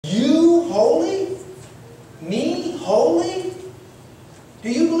holy? Do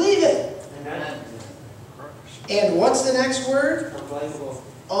you believe it? Amen. And what's the next word? Unblameable.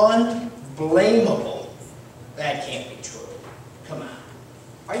 Unblameable. That can't be true. Come on.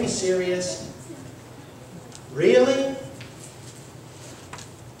 Are you serious? Really?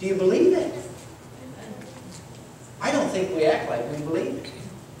 Do you believe it? I don't think we act like we believe it.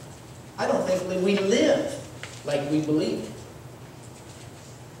 I don't think we live like we believe it.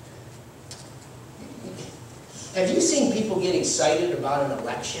 Have you seen people get excited about an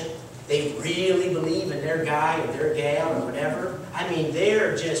election? They really believe in their guy or their gal or whatever. I mean,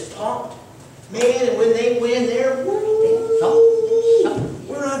 they're just pumped. Man, and when they win, they're,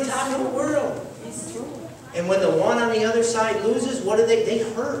 we're on top of the world. And when the one on the other side loses, what do they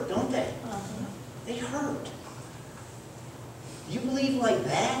hurt, don't they? They hurt. You believe like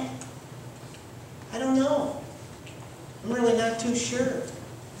that? I don't know. I'm really not too sure.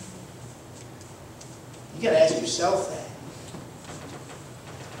 You got to ask yourself that.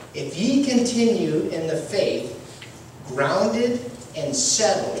 If ye continue in the faith, grounded and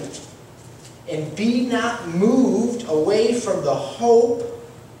settled, and be not moved away from the hope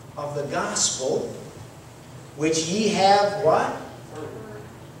of the gospel, which ye have what?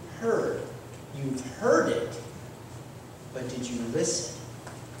 Heard. You've heard it, but did you listen?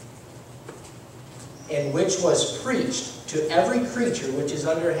 And which was preached to every creature which is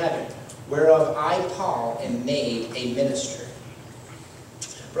under heaven, whereof I, Paul, am made a minister.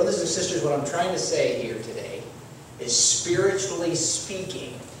 Brothers and sisters, what I'm trying to say here today is, spiritually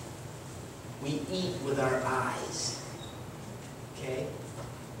speaking, we eat with our eyes. Okay?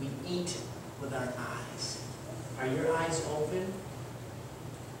 We eat with our eyes. Are your eyes open?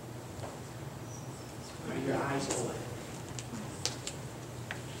 Are your eyes open?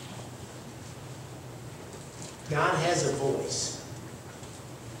 God has a voice,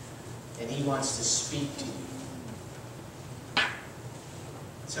 and He wants to speak to you.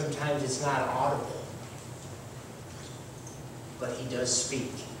 Sometimes it's not audible, but He does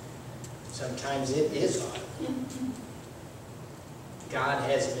speak. Sometimes it is audible. God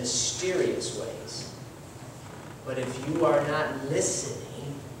has mysterious ways. But if you are not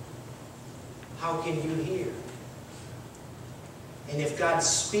listening, how can you hear? And if God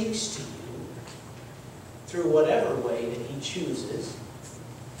speaks to you through whatever way that He chooses,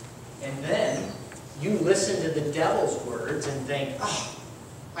 and then you listen to the devil's words and think, oh,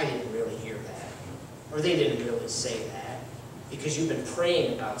 I didn't really hear that. Or they didn't really say that. Because you've been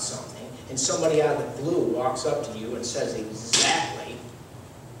praying about something, and somebody out of the blue walks up to you and says exactly,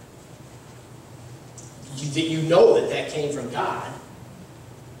 you know that that came from God,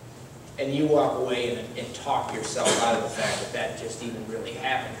 and you walk away and talk yourself out of the fact that that just even really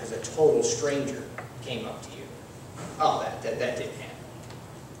happened because a total stranger came up to you. Oh, that didn't happen.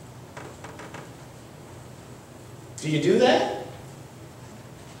 Do you do that?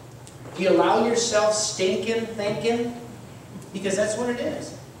 Do you allow yourself stinking thinking? Because that's what it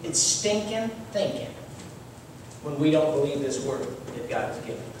is. It's stinking thinking when we don't believe this word that God has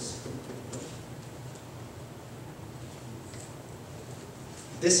given us.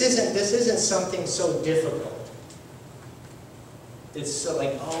 This isn't something so difficult. It's so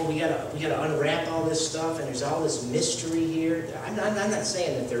like, oh, we gotta unwrap all this stuff, and there's all this mystery here. I'm not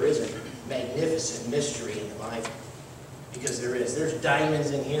saying that there isn't magnificent mystery in the Bible, because there is. There's diamonds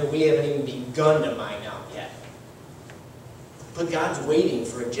in here we haven't even begun to mine out yet. But God's waiting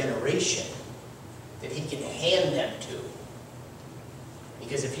for a generation that He can hand them to.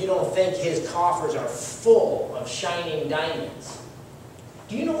 Because if you don't think His coffers are full of shining diamonds,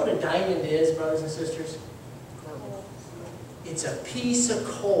 do you know what a diamond is, brothers and sisters? It's a piece of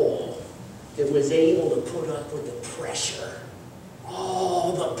coal that was able to put up with the pressure.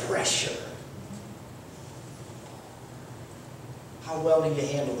 All the pressure. How well do you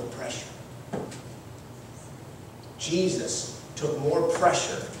handle the pressure? Jesus took more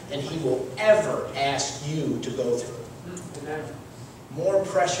pressure than He will ever ask you to go through. More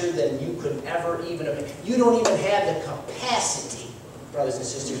pressure than you could ever even imagine. You don't even have the capacity, brothers and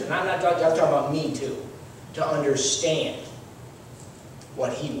sisters, and I'm talking about me too, to understand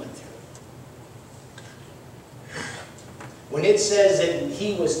what He went through. When it says that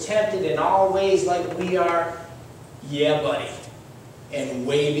He was tempted in all ways like we are, yeah, buddy, and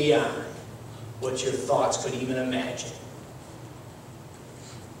way beyond what your thoughts could even imagine.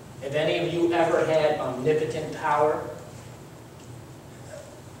 Have any of you ever had omnipotent power?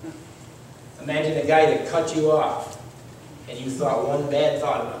 Imagine a guy that cut you off, and you thought one bad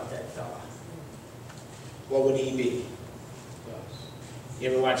thought about that fella. What would he be? You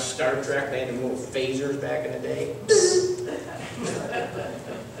ever watch Star Trek? They had them little phasers back in the day.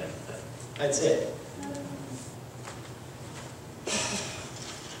 That's it.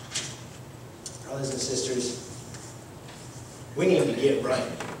 We need to get right.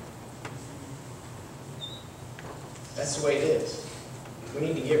 That's the way it is. We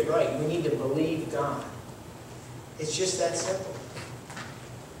need to get right. We need to believe God. It's just that simple.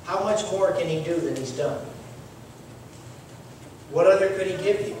 How much more can He do than He's done? What other could He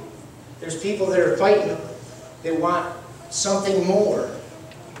give you? There's people that are fighting. They want something more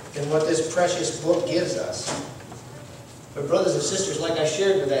than what this precious book gives us. But brothers and sisters, like I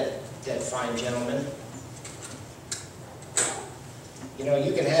shared with that fine gentleman, you know,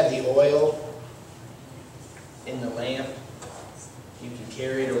 you can have the oil in the lamp. You can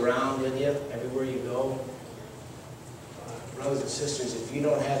carry it around with you everywhere you go. Brothers and sisters, if you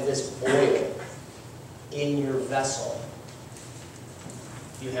don't have this oil in your vessel,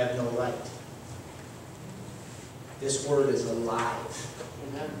 you have no light. This word is alive.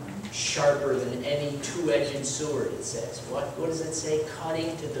 Sharper than any two-edged sword, it says. What does it say?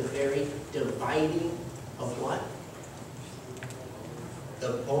 Cutting to the very dividing of what?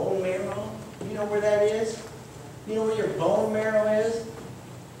 The bone marrow? You know where that is? You know where your bone marrow is?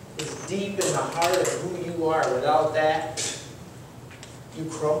 It's deep in the heart of who you are. Without that, you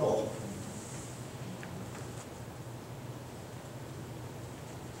crumble.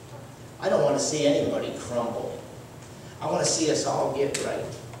 I don't want to see anybody crumble. I want to see us all get right,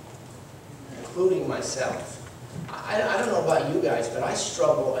 including myself. I don't know about you guys, but I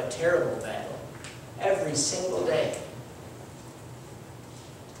struggle a terrible battle every single day.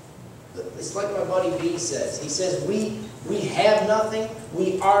 It's like my buddy B says. He says, we have nothing,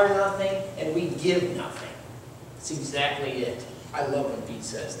 we are nothing, and we give nothing. That's exactly it. I love when B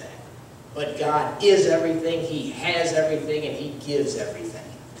says that. But God is everything, He has everything, and He gives everything.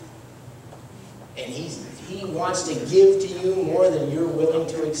 And He wants to give to you more than you're willing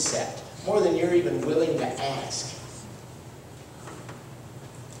to accept, more than you're even willing to ask.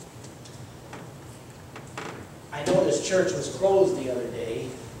 I know this church was closed the other day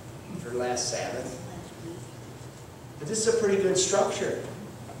for last Sabbath, but this is a pretty good structure.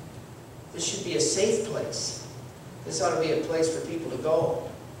 This should be a safe place. This ought to be a place for people to go.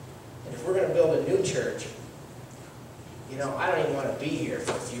 And if we're going to build a new church, you know, I don't even want to be here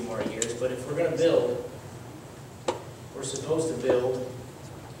for a few more years, but if we're going to build, we're supposed to build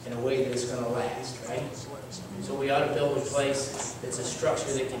in a way that it's going to last, right? So we ought to build a place that's a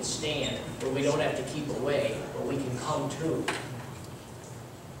structure that can stand, where we don't have to keep away, but we can come to.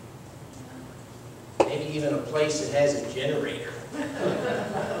 Maybe even a place that has a generator.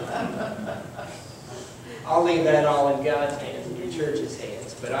 I'll leave that all in God's hands, in your church's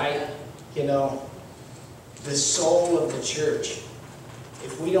hands. But you know, the soul of the church,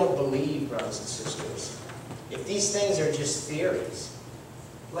 if we don't believe, brothers and sisters, if these things are just theories,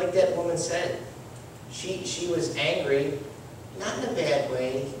 like that woman said, she was angry, not in a bad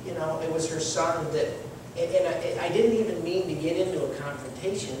way, you know, it was her son that, and I didn't even mean to get into a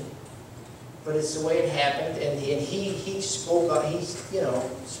confrontation, but it's the way it happened, and he spoke up, you know,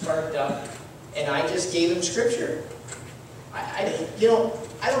 sparked up, and I just gave him scripture. You know,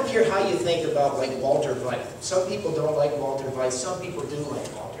 I don't care how you think about, like, Walter White. Some people don't like Walter White. Some people do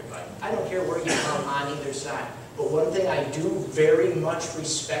like Walter White. I don't care where you come on either side. But one thing I do very much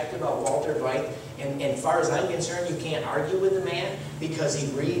respect about Walter White, and as far as I'm concerned, you can't argue with the man, because he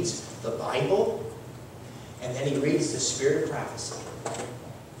reads the Bible, and then he reads the Spirit of Prophecy.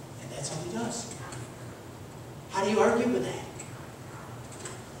 And that's all he does. How do you argue with that?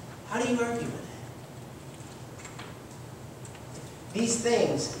 How do you argue with that? These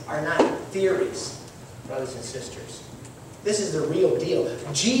things are not theories, brothers and sisters. This is the real deal.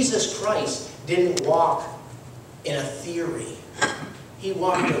 Jesus Christ didn't walk in a theory. He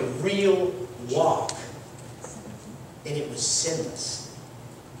walked a real walk, and it was sinless.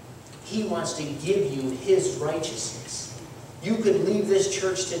 He wants to give you His righteousness. You could leave this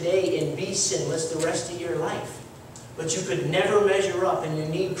church today and be sinless the rest of your life, but you could never measure up, and you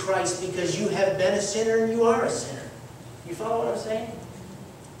need Christ because you have been a sinner and you are a sinner. You follow what I'm saying?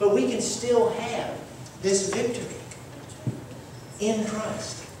 But we can still have this victory in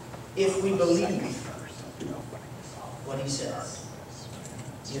Christ if we believe what He says.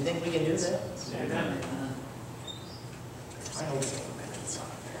 Do you think we can do that? I hope so.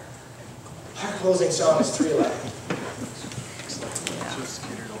 Our closing song is 311.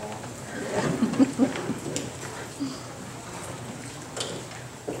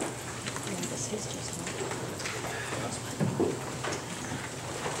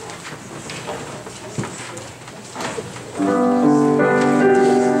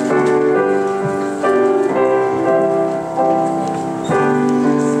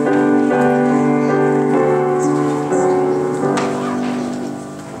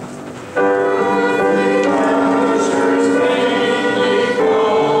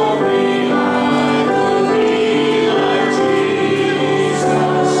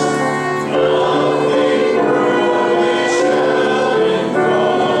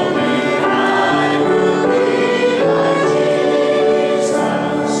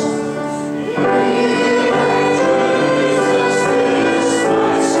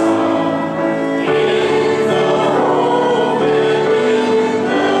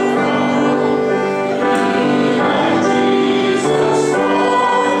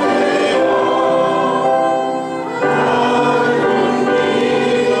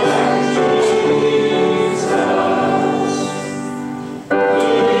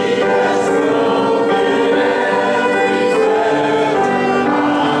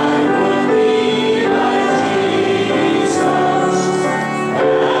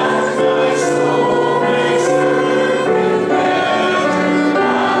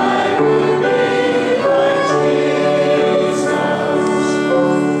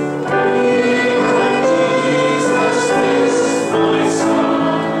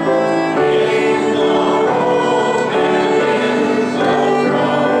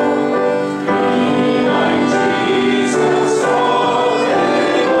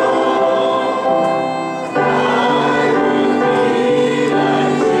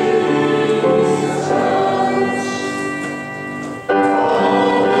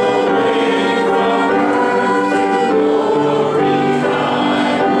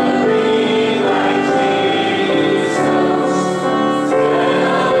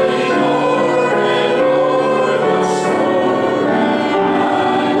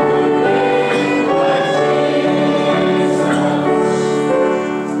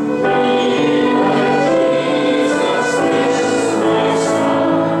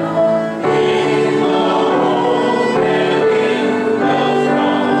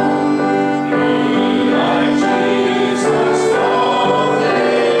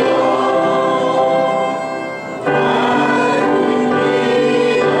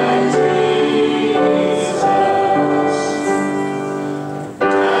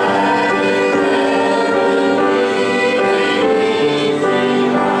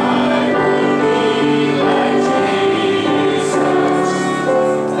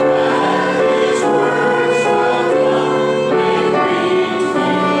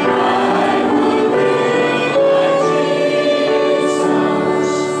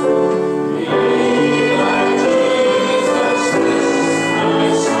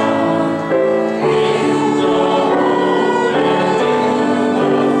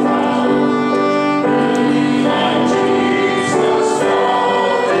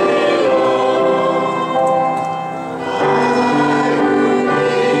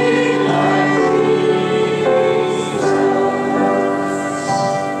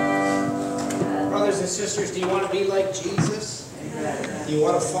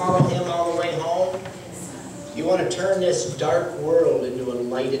 to turn this dark world into a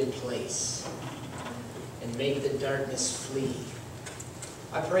lighted place and make the darkness flee.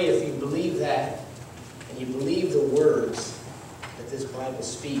 I pray if you believe that, and you believe the words that this Bible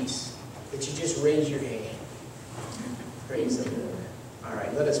speaks, that you just raise your hand. Praise the Lord. All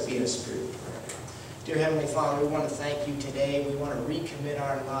right, let us be in a spirit of prayer. Dear Heavenly Father, we want to thank you today. We want to recommit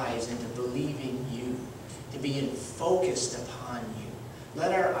our lives into believing you, to being focused upon you.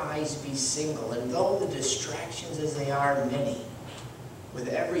 Let our eyes be single, and though the distractions as they are many, with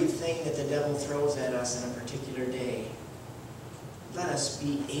everything that the devil throws at us in a particular day, let us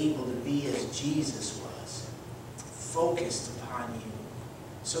be able to be as Jesus was, focused upon you,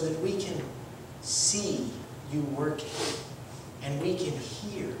 so that we can see you working, and we can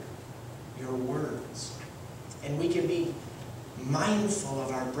hear your words, and we can be mindful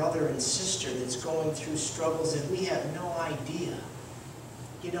of our brother and sister that's going through struggles that we have no idea.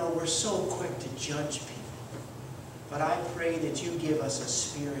 You know, we're so quick to judge people. But I pray that you give us a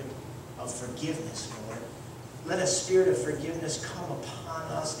spirit of forgiveness, Lord. Let a spirit of forgiveness come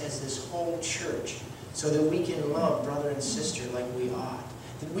upon us as this whole church, so that we can love brother and sister like we ought.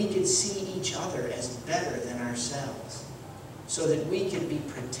 That we can see each other as better than ourselves. So that we can be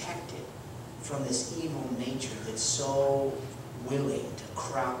protected from this evil nature that's so willing to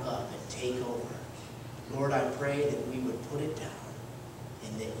crop up and take over. Lord, I pray that we would put it down,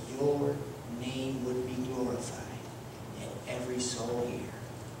 and that your name would be glorified in every soul here.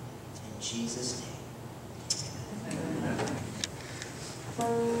 In Jesus' name, amen.